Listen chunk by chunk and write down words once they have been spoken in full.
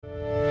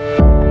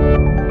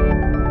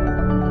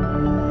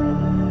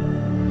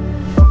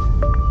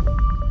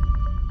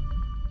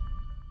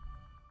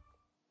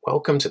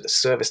Welcome to the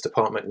Service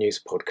Department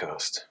News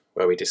Podcast,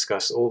 where we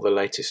discuss all the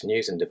latest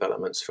news and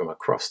developments from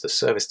across the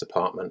service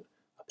department,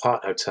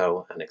 apart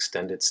hotel and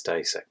extended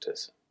stay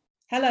sectors.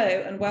 Hello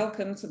and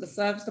welcome to the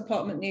Service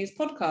Department News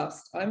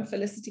Podcast. I'm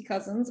Felicity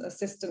Cousins,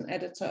 Assistant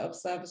Editor of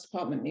Service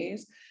Department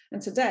News,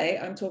 and today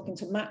I'm talking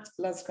to Matt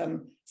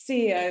Luscombe,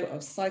 CEO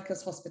of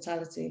Sycas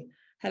Hospitality.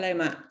 Hello,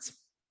 Matt.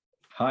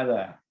 Hi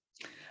there.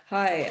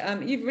 Hi.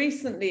 You've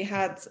recently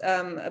had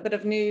a bit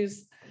of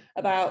news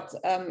about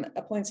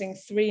appointing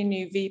 3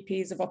 new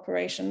VPs of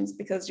operations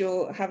because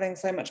you're having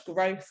so much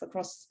growth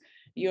across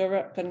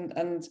Europe,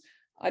 and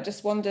I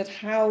just wondered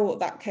how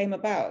that came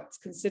about,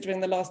 considering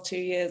the last 2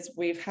 years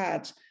we've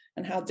had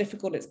and how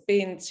difficult it's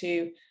been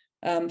to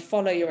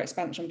follow your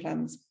expansion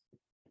plans.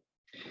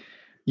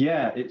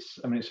 Yeah, it's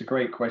a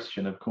great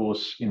question. Of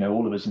course,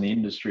 all of us in the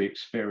industry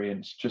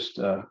experienced just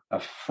a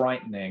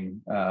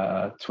frightening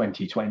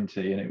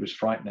 2020, and it was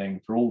frightening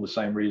for all the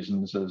same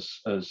reasons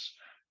as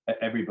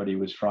everybody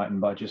was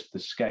frightened by just the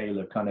scale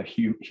of kind of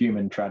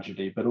human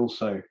tragedy, but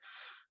also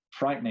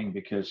frightening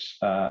because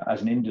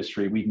as an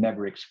industry, we'd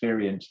never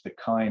experienced the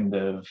kind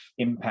of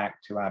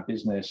impact to our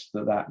business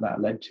that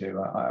led to.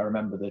 I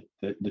remember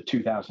the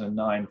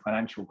 2009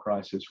 financial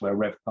crisis where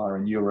RevPAR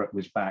in Europe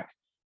was back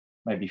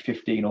maybe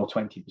 15 or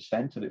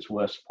 20% at its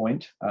worst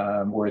point,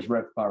 whereas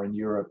RevPAR in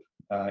Europe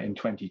in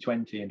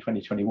 2020 and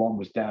 2021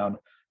 was down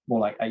more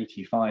like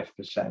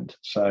 85%.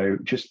 So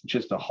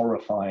just a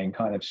horrifying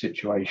kind of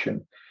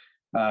situation.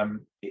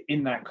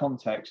 In that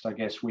context, I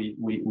guess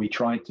we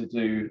tried to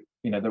do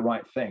the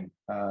right thing.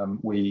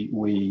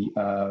 We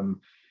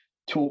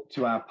talked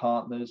to our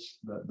partners,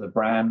 the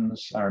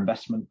brands, our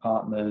investment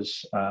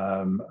partners,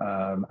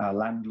 our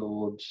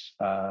landlords,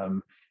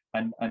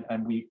 and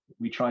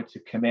we tried to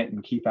commit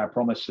and keep our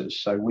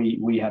promises. So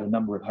we had a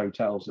number of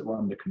hotels that were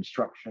under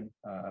construction.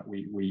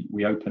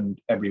 We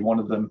opened every one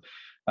of them.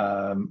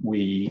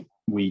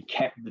 We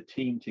kept the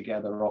team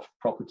together off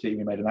property.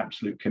 We made an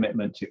absolute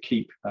commitment to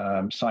keep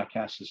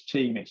Sycas's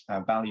team. It's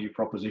our value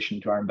proposition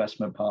to our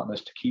investment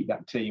partners to keep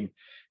that team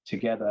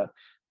together.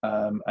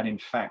 And in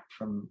fact,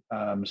 from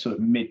sort of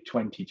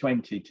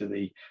mid-2020 to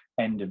the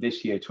end of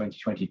this year,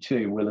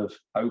 2022, we'll have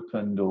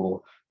opened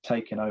or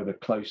taken over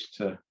close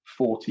to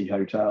 40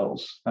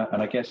 hotels.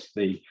 And I guess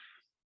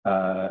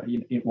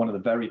one of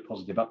the very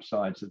positive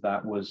upsides of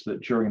that was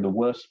that during the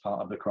worst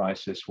part of the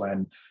crisis,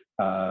 when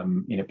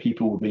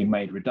people were being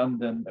made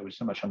redundant, there was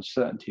so much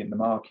uncertainty in the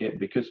market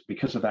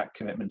because of that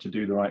commitment to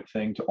do the right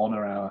thing, to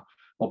honor our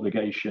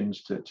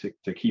obligations,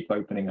 to keep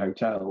opening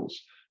hotels.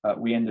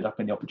 We ended up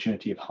in the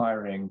opportunity of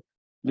hiring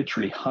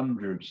literally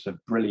hundreds of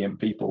brilliant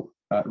people,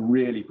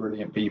 really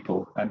brilliant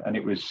people, and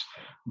it was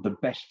the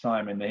best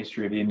time in the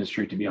history of the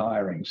industry to be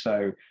hiring.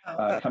 So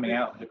coming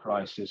out of the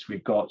crisis,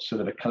 we've got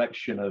sort of a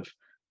collection of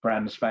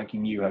brand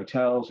spanking new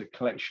hotels, a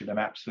collection of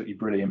absolutely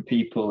brilliant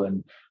people,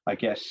 and I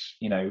guess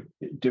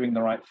doing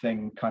the right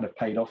thing kind of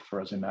paid off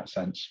for us in that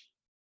sense.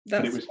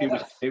 But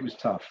it was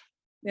tough.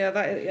 Yeah,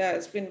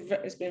 it's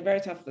been very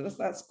tough.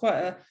 That's quite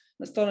an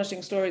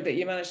astonishing story that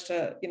you managed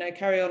to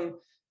carry on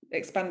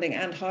expanding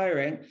and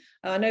hiring.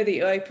 I know that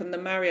you opened the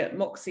Marriott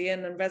Moxie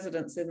Inn and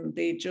Residence in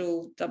the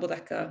dual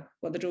double-decker,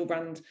 the dual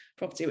brand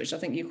property, which I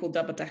think you call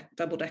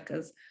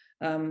double-deckers,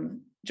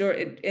 in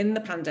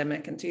the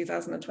pandemic in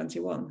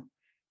 2021.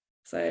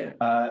 So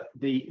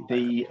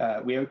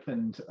we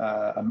opened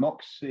a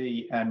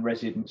Moxie and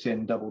Residence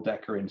Inn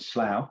double-decker in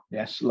Slough,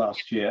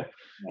 last year,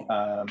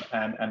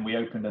 and we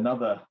opened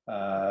another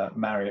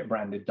Marriott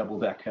branded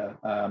double-decker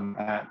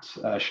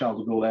at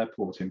Charles de Gaulle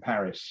Airport in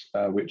Paris,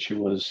 which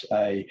was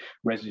a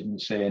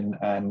Residence Inn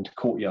and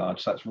Courtyard.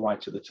 So that's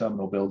right at the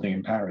terminal building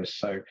in Paris.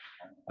 So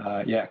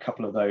a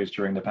couple of those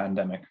during the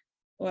pandemic.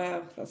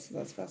 Wow,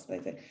 that's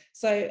fascinating.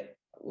 So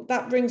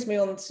that brings me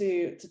on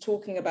to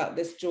talking about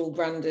this dual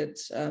branded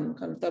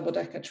kind of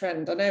double-decker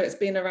trend. I know it's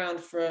been around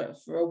for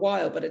a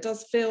while, but it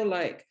does feel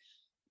like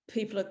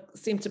people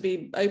seem to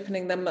be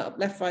opening them up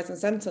left, right, and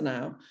centre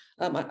now.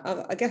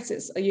 I guess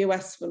it's a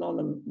US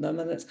phenomenon,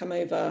 and it's come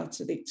over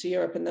to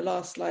Europe in the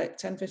last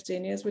 10,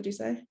 15 years, would you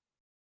say?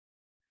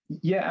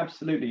 Yeah,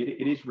 absolutely.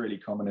 It is really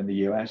common in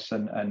the US,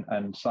 and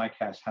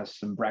Sycas has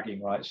some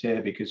bragging rights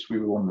here because we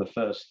were one of the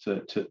first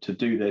to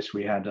do this.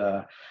 We had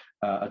a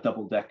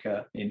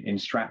double-decker in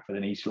Stratford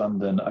in East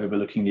London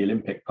overlooking the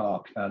Olympic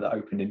Park that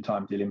opened in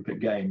time for the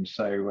Olympic Games.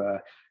 So,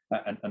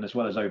 and as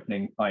well as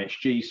opening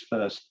IHG's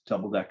first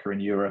double-decker in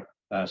Europe,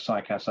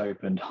 Sycas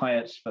opened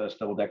Hyatt's first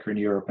double-decker in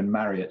Europe and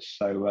Marriott's.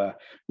 So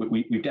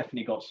we've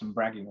definitely got some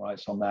bragging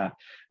rights on that.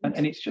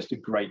 And it's just a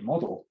great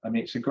model. I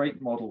mean, it's a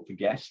great model for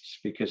guests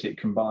because it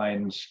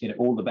combines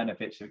all the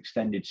benefits of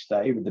extended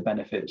stay with the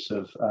benefits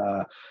of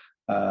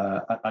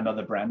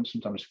another brand,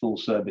 sometimes full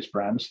service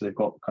brands, so they've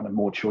got kind of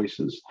more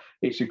choices.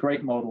 It's a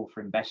great model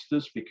for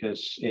investors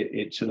because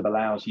it sort of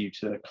allows you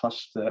to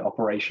cluster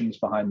operations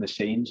behind the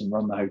scenes and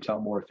run the hotel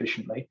more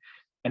efficiently.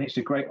 And it's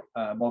a great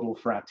model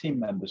for our team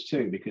members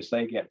too, because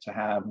they get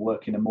to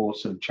work in a more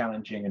sort of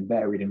challenging and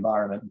varied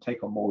environment and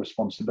take on more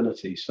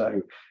responsibility.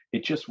 So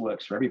it just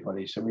works for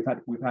everybody. So we've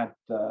had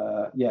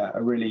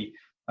a really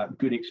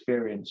good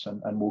experience,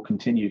 and will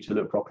continue to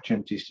look for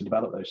opportunities to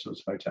develop those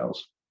sorts of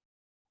hotels.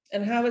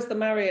 And how is the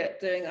Marriott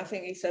doing? I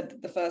think you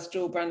said the first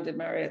dual branded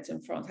Marriott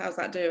in France. How's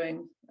that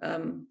doing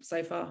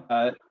so far?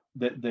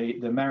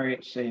 The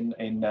Marriott's in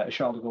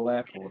Charles de Gaulle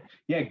Airport,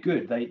 yeah,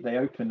 good. They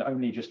opened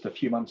only just a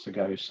few months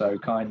ago, so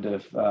kind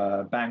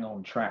of bang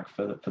on track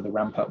for the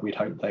ramp up we'd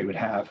hoped they would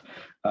have.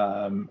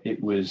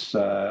 It was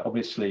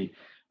obviously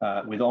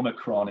with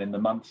Omicron in the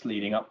months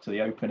leading up to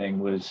the opening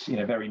was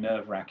very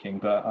nerve-wracking,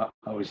 but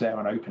I was there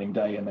on opening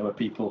day and there were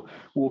people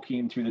walking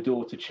in through the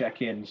door to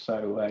check in.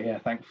 So yeah,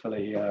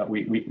 thankfully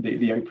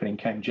the opening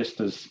came just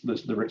as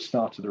the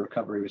start of the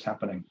recovery was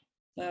happening.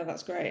 Oh,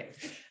 that's great.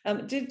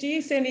 Do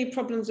you see any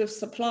problems with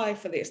supply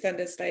for the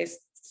extended stay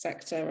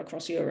sector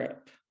across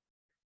Europe?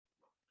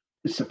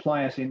 The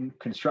supply as in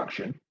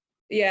construction?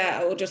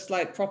 Yeah, or just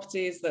like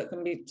properties that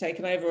can be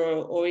taken over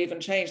or even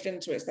changed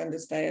into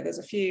extended stay. There's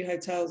a few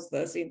hotels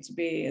that seem to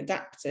be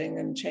adapting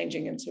and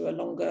changing into a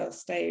longer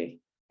stay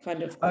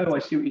kind of. Oh, I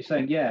see what you're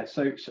saying. Yeah,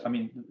 so I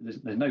mean,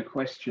 there's no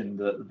question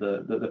that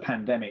the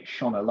pandemic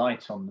shone a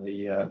light on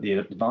the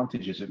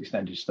advantages of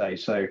extended stay.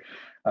 So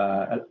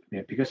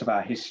because of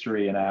our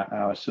history and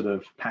our sort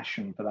of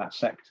passion for that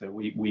sector,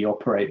 we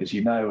operate, as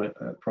you know,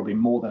 probably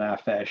more than our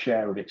fair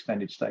share of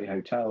extended stay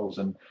hotels.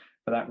 And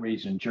for that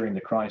reason, during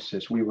the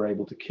crisis, we were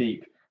able to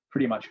keep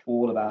pretty much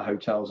all of our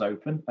hotels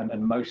open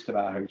and most of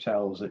our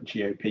hotels at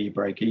GOP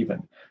break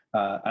even.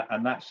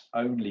 And that's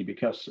only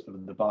because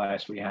of the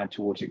bias we had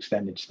towards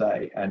extended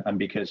stay and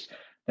because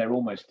they're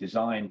almost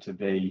designed to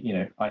be,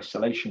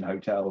 isolation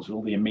hotels,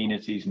 all the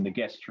amenities and the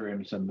guest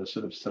rooms and the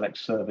sort of select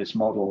service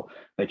model.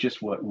 They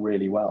just work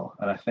really well.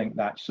 And I think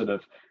that sort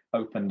of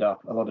opened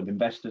up a lot of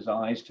investors'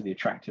 eyes to the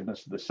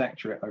attractiveness of the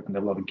sector. It opened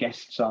up a lot of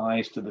guests'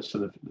 eyes to the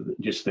sort of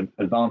just the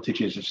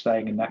advantages of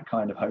staying in that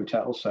kind of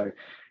hotel. So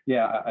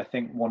yeah, I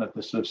think one of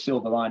the sort of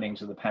silver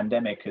linings of the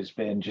pandemic has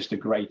been just a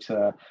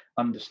greater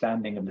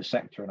understanding of the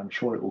sector, and I'm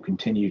sure it will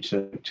continue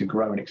to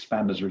grow and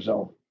expand as a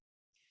result.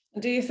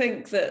 Do you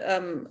think that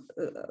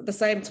at the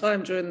same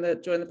time during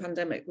the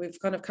pandemic, we've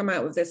kind of come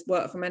out with this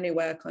work from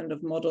anywhere kind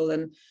of model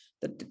and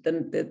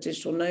the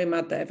digital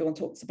nomad that everyone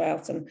talks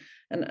about, and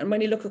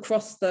when you look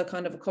across the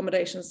kind of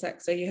accommodation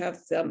sector, you have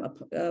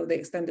the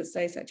extended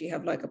stay sector, you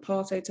have like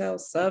apart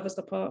hotels, serviced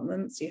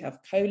apartments, you have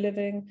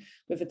co-living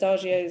with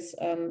Adagio's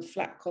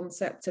flat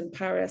concept in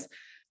Paris.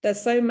 There's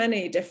so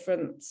many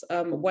different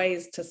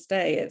ways to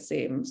stay, it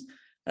seems.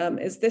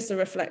 Is this a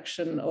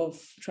reflection of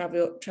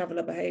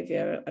traveller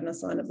behaviour and a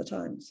sign of the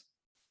times?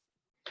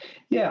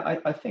 Yeah,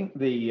 I think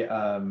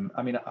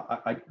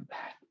I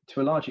to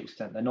a large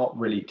extent, they're not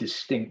really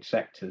distinct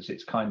sectors.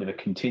 It's kind of a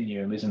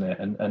continuum, isn't it?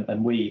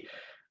 And we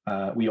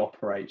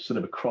operate sort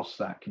of across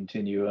that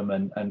continuum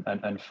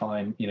and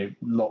find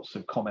lots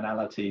of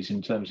commonalities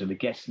in terms of the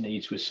guest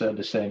needs we're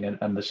servicing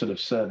and the sort of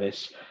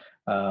service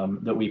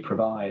that we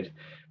provide.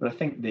 But I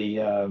think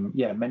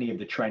many of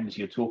the trends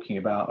you're talking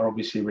about are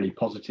obviously really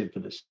positive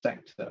for the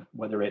sector,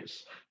 whether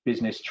it's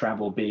business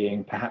travel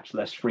being perhaps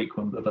less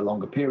frequent over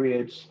longer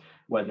periods,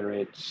 whether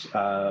it's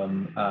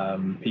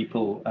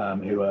people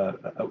who are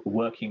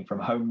working from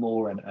home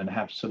more and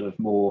have sort of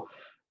more,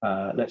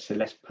 let's say,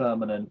 less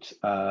permanent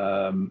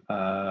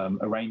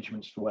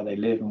arrangements for where they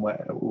live and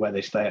where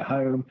they stay at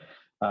home.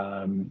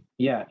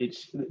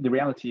 It's the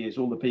reality is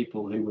all the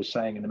people who were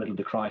saying in the middle of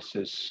the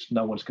crisis,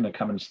 no one's going to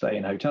come and stay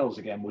in hotels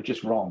again, were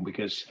just wrong,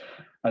 because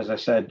as I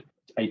said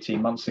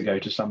 18 months ago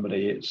to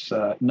somebody, it's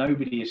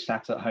nobody is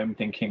sat at home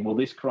thinking, well,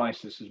 this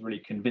crisis has really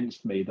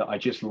convinced me that I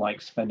just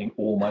like spending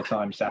all my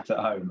time sat at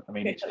home. I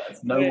mean,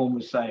 no one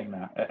was saying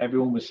that.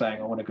 Everyone was saying,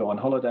 I want to go on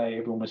holiday.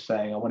 Everyone was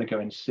saying, I want to go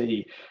and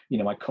see,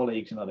 my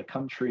colleagues in other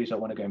countries. I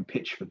want to go and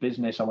pitch for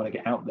business. I want to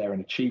get out there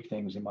and achieve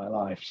things in my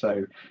life.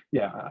 So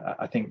yeah,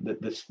 I think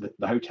that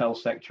the hotel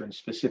sector and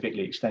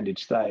specifically extended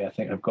stay, I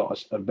think have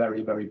got a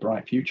very, very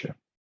bright future.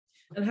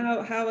 And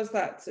how is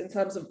that in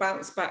terms of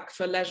bounce back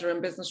for leisure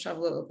and business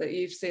travel that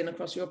you've seen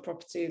across your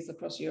properties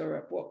across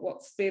Europe?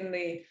 What's been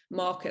the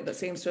market that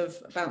seems to have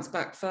bounced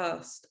back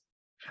first?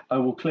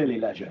 Oh, well, clearly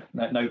leisure,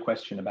 no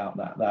question about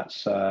that.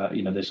 That's,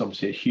 there's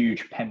obviously a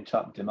huge pent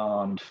up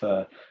demand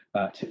for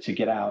to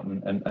get out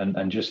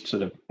and just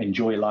sort of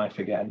enjoy life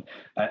again.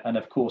 And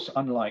of course,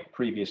 unlike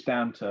previous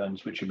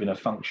downturns, which have been a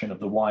function of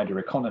the wider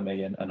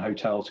economy and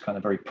hotels kind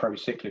of very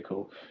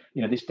pro-cyclical,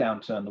 this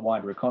downturn, the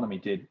wider economy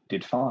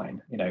did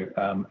fine,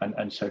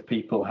 and so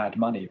people had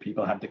money,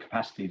 people had the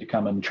capacity to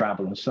come and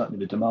travel and certainly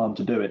the demand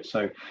to do it.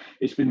 So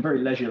it's been very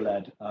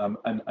leisure-led.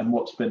 And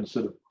what's been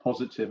sort of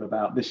positive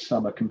about this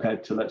summer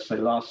compared to, let's say,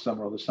 last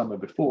summer or the summer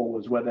before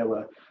was where there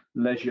were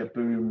leisure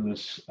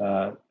booms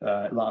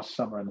last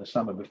summer and the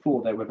summer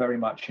before, they were very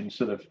much in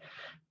sort of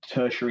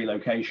tertiary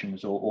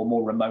locations or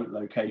more remote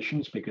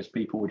locations because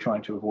people were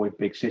trying to avoid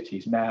big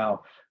cities.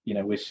 Now,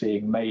 we're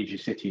seeing major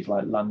cities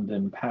like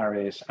London,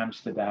 Paris,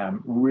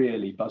 Amsterdam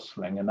really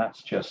bustling, and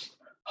that's just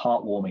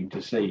heartwarming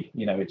to see.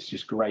 It's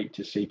just great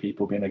to see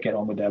people being able to get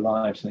on with their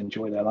lives and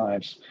enjoy their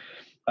lives.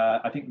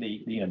 I think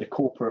the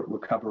corporate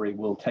recovery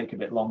will take a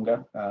bit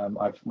longer.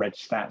 I've read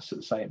stats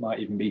that say it might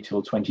even be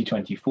till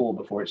 2024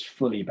 before it's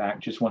fully back,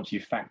 just once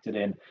you've factored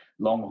in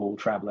long haul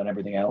travel and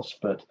everything else.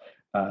 But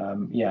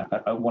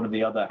one of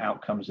the other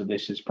outcomes of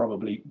this is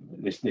probably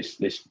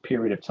this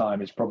period of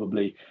time is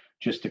probably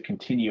just a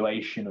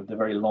continuation of the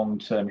very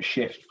long-term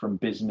shift from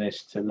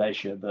business to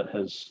leisure that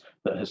has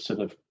sort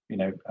of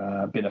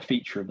been a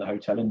feature of the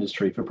hotel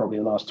industry for probably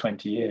the last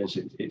 20 years.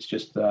 It's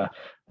just a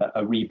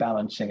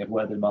rebalancing of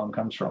where the demand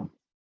comes from.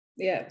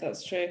 Yeah,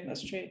 that's true.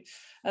 That's true.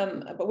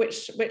 But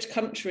which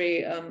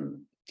country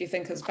do you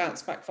think has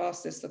bounced back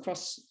fastest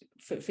across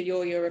for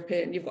your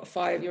European? You're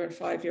in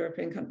 5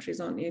 European countries,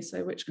 aren't you?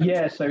 So which country?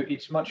 Yeah, so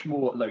it's much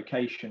more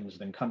locations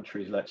than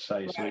countries, let's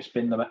say. Right. So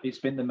it's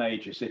been the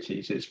major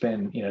cities. It's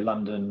been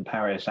London,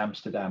 Paris,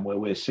 Amsterdam, where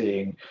we're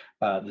seeing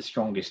the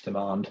strongest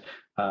demand,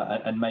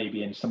 and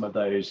maybe in some of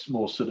those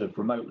more sort of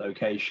remote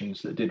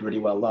locations that did really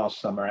well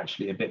last summer,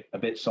 actually a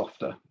bit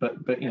softer. But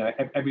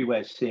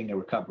everywhere's seeing a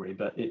recovery,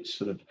 but it's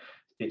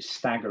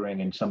staggering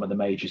in some of the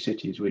major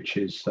cities, which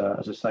is,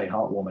 as I say,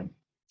 heartwarming.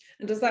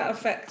 And does that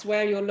affect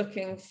where you're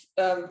looking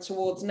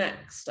towards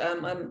next,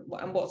 and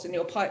what's in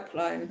your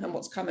pipeline and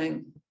what's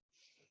coming?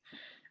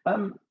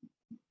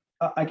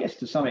 I guess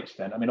to some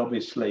extent. I mean,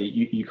 obviously,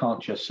 you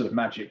can't just sort of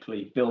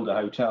magically build a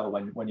hotel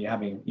when you're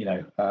having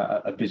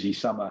a busy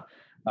summer.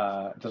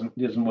 It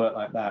doesn't work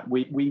like that.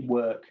 We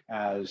work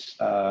as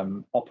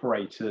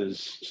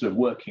operators, sort of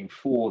working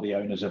for the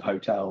owners of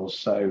hotels.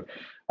 So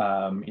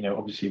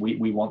obviously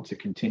we want to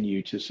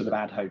continue to sort of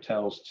add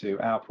hotels to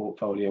our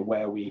portfolio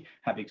where we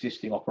have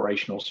existing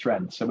operational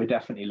strength. So we're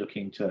definitely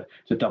looking to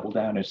double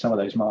down in some of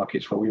those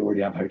markets where we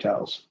already have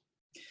hotels.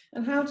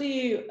 And how do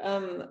you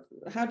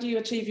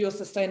achieve your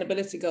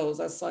sustainability goals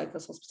as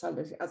Cycus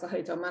Hospitality, as a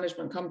hotel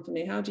management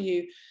company? How do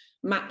you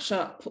match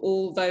up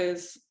all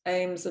those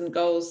aims and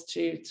goals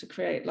to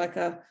create like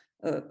a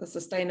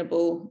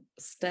sustainable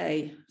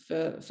stay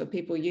for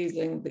people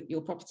using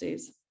your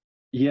properties?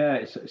 Yeah,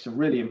 it's a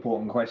really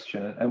important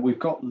question, and we've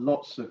got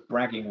lots of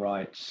bragging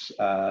rights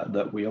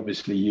that we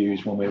obviously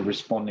use when we're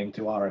responding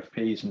to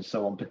RFPs and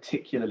so on,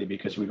 particularly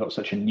because we've got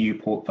such a new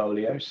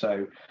portfolio.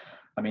 So,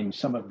 I mean,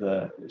 some of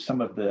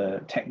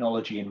the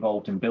technology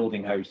involved in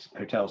building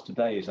hotels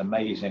today is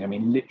amazing. I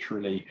mean,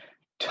 literally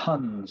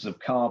tons of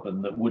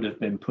carbon that would have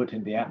been put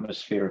in the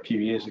atmosphere a few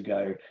years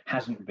ago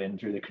hasn't been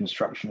through the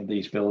construction of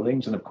these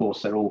buildings. And of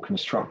course, they're all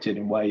constructed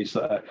in ways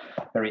that are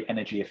very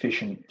energy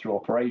efficient through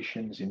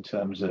operations in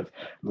terms of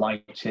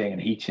lighting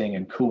and heating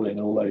and cooling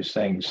and all those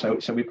things. So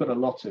we've got a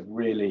lot of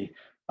really,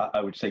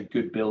 I would say,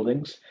 good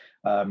buildings.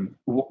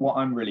 What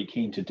I'm really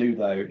keen to do,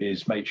 though,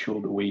 is make sure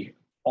that we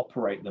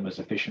operate them as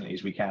efficiently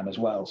as we can as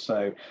well.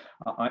 So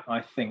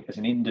I think as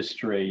an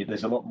industry,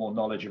 there's a lot more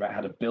knowledge about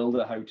how to build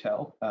a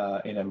hotel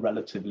in a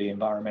relatively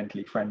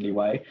environmentally friendly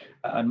way,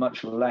 and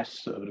much less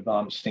sort of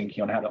advanced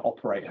thinking on how to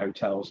operate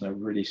hotels in a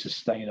really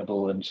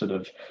sustainable and sort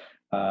of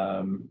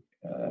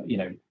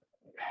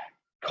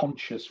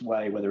conscious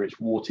way, whether it's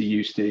water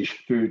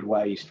usage, food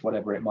waste,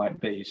 whatever it might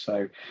be.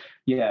 So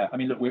yeah, I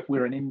mean, look,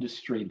 we're an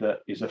industry that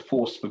is a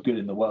force for good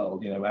in the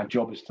world. Our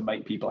job is to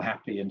make people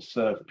happy and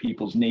serve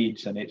people's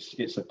needs, and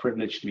it's a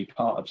privilege to be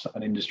part of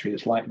an industry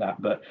that's like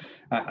that. But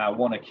our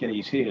one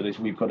Achilles heel is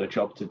we've got a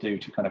job to do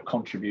to kind of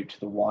contribute to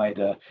the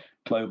wider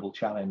global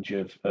challenge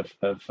of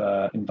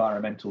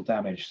environmental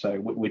damage. So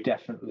we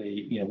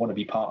definitely want to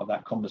be part of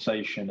that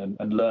conversation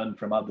and learn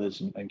from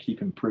others and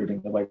keep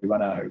improving the way we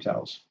run our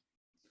hotels.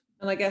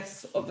 And I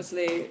guess,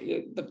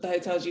 obviously, the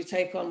hotels you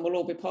take on will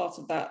all be part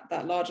of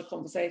that larger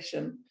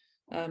conversation.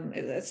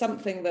 It's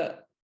something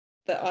that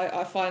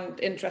I find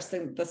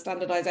interesting, the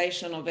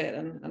standardization of it,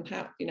 and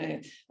how,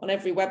 on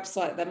every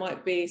website there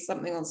might be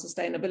something on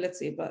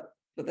sustainability, but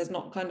there's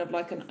not kind of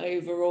like an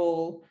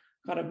overall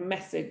kind of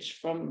message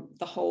from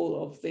the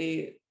whole of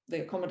the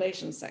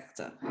accommodation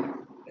sector.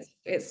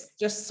 It's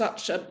just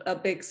such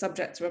a big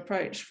subject to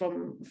approach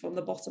from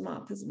the bottom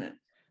up, isn't it?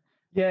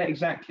 Yeah,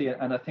 exactly.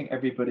 And I think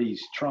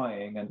everybody's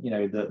trying, and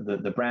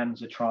the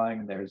brands are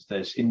trying.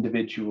 There's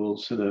individual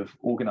sort of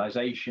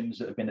organizations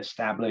that have been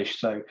established.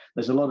 So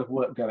there's a lot of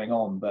work going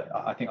on, but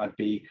I think I'd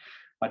be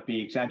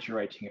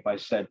exaggerating if I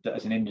said that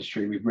as an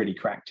industry we've really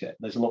cracked it.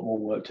 There's a lot more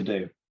work to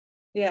do.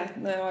 Yeah,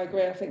 no, I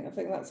agree. I think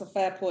that's a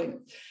fair point.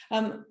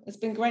 It's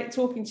been great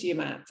talking to you,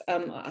 Matt.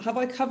 Have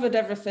I covered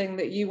everything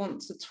that you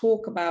want to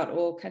talk about,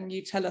 or can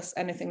you tell us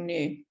anything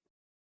new?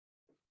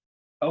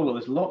 Oh, well,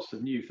 there's lots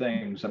of new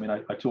things. I mean,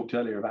 I talked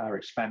earlier about our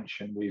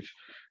expansion.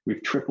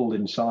 We've tripled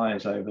in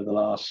size over the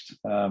last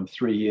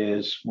 3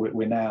 years.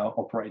 We're now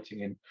operating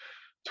in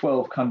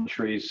 12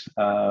 countries,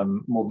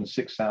 more than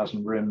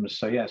 6,000 rooms.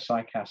 So yeah,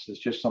 Cycas is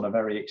just on a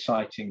very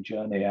exciting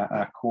journey.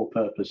 Our core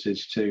purpose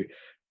is to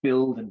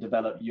build and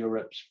develop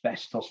Europe's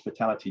best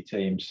hospitality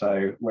team.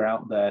 So we're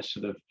out there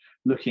sort of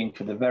looking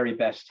for the very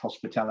best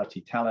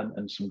hospitality talent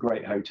and some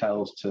great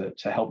hotels to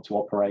help to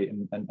operate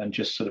and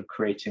just sort of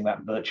creating that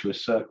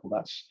virtuous circle.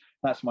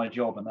 That's my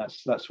job, and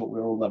that's what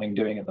we're all loving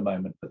doing at the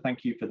moment. But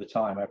thank you for the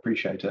time. I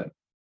appreciate it.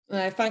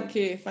 No, thank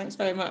you. Thanks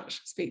very much.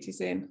 Speak to you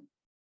soon.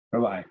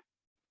 Bye-bye.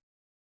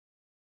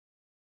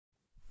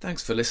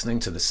 Thanks for listening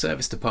to the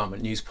Service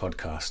Department News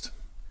Podcast.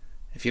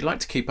 If you'd like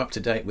to keep up to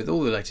date with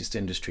all the latest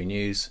industry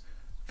news,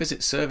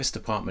 visit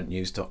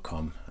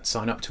servicedepartmentnews.com and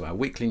sign up to our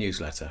weekly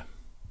newsletter.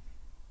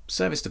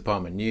 Service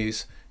Department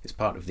News is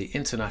part of the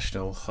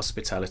International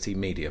Hospitality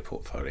Media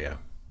portfolio.